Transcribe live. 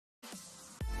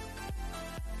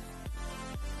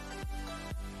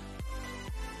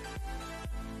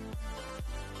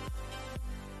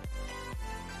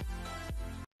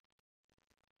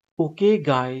Okay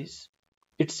guys,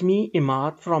 it's me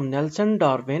Imad from Nelson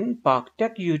Darwin Park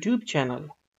Tech YouTube channel.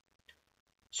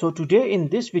 So today in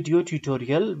this video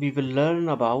tutorial we will learn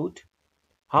about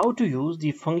how to use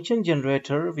the function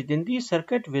generator within the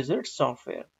Circuit Wizard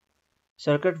software.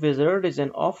 Circuit Wizard is an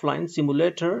offline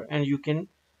simulator and you can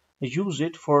use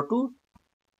it to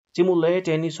simulate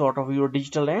any sort of your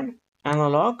digital and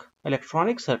analog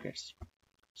electronic circuits.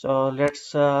 So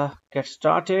let's get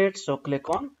started. So click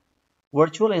on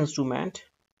virtual instrument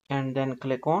and then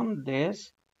click on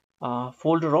this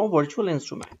folder of virtual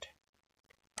instrument.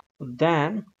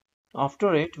 Then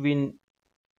after it we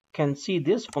can see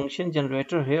this function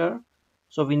generator here,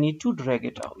 so we need to drag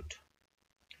it out.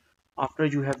 After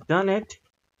you have done it,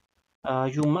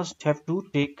 you must have to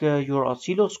take your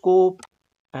oscilloscope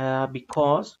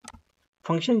because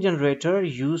function generator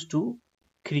used to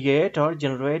create or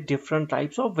generate different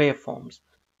types of waveforms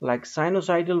like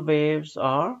sinusoidal waves,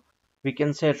 or we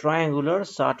can say triangular,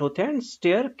 sawtooth and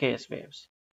staircase waves.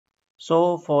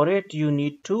 So for it you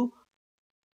need to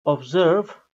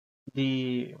observe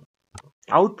the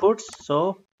outputs,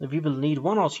 so we will need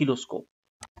one oscilloscope.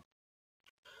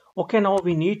 Okay, now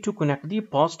we need to connect the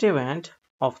positive end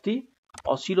of the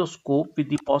oscilloscope with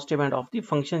the positive end of the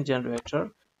function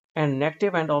generator and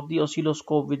negative end of the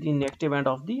oscilloscope with the negative end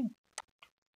of the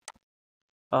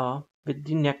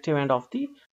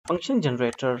function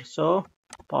generator. So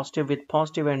positive with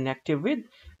positive and negative with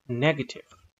negative.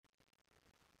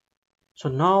 So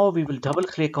now we will double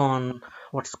click on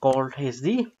what's called is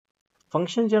the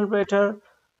function generator.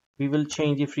 We will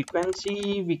change the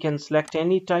frequency. We can select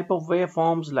any type of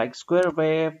waveforms like square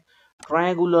wave,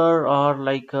 triangular, or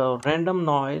like random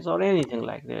noise or anything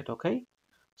like that. Okay,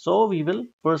 so we will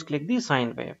first click the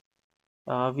sine wave.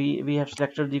 We have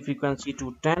selected the frequency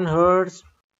to 10 Hertz,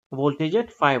 voltage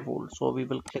at 5 volts. So we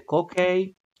will click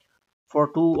OK. For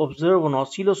to observe on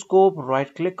oscilloscope,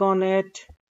 right click on it,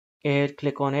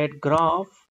 click on add graph,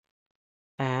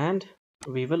 and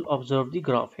we will observe the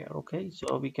graph here. Okay,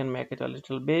 so we can make it a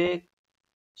little big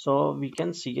so we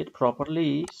can see it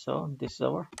properly. So this is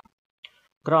our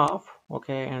graph.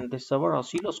 Okay, and this is our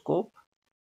oscilloscope.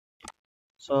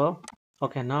 So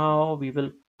okay, now we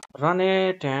will run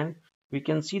it and we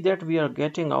can see that we are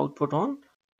getting output on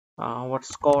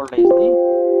what's called as the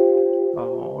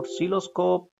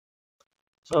oscilloscope.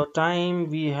 So time,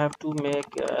 we have to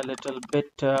make a little bit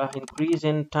increase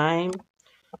in time.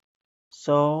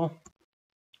 So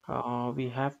we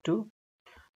have to,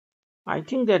 I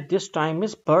think that this time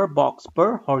is per box,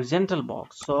 per horizontal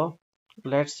box. So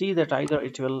let's see that either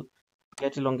it will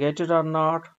get elongated or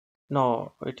not.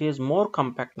 No, it is more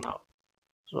compact now.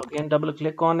 So again double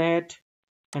click on it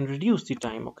and reduce the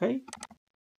time. Okay,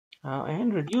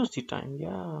 and reduce the time.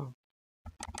 Yeah,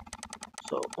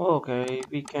 so okay,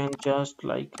 we can just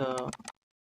like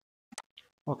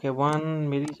okay, 1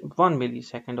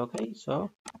 millisecond. Okay,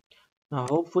 so now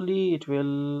hopefully it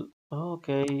will.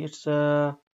 Okay, it's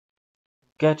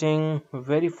getting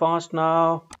very fast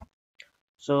now.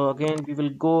 So again we will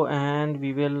go and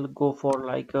we will go for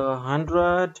like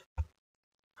 100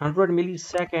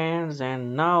 milliseconds,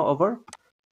 and now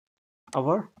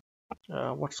our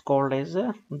what's called as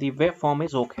the waveform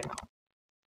is okay now.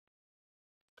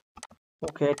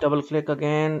 Okay, double click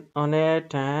again on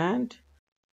it, and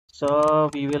so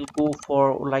we will go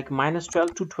for like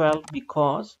 -12 to 12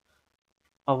 because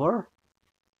our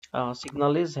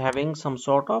signal is having some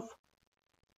sort of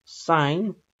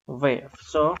sine wave.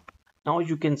 So now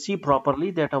you can see properly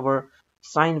that our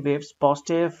sine waves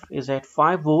positive is at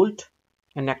 5 volt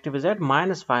and negative is at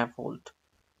 -5 volt,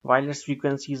 while its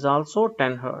frequency is also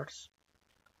 10 hertz.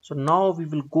 So now we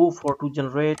will go for to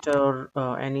generate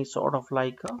any sort of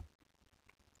like a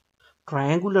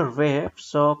triangular wave.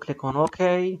 So click on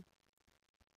OK.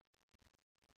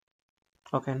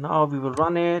 Okay, now we will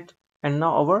run it, and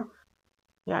now our,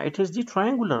 yeah, it is the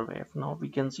triangular wave. Now we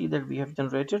can see that we have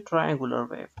generated triangular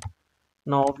wave.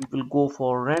 Now we will go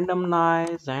for random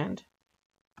noise, and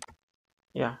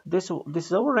yeah, this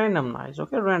is our random noise.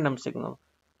 Okay, random signal.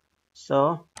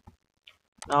 So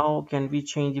now can we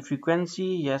change the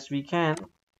frequency? Yes, we can.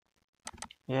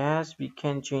 Yes, we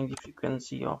can change the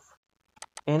frequency of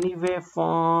any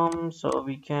waveform. So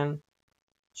we can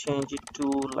change it to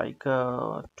like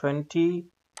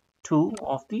 22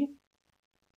 of the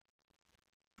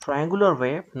triangular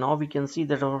wave. Now we can see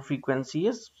that our frequency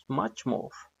is much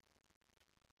more.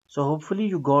 So hopefully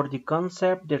you got the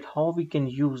concept that how we can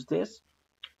use this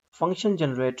function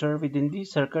generator within the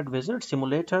Circuit Wizard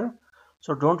simulator.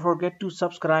 So don't forget to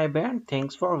subscribe, and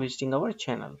thanks for visiting our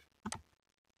channel.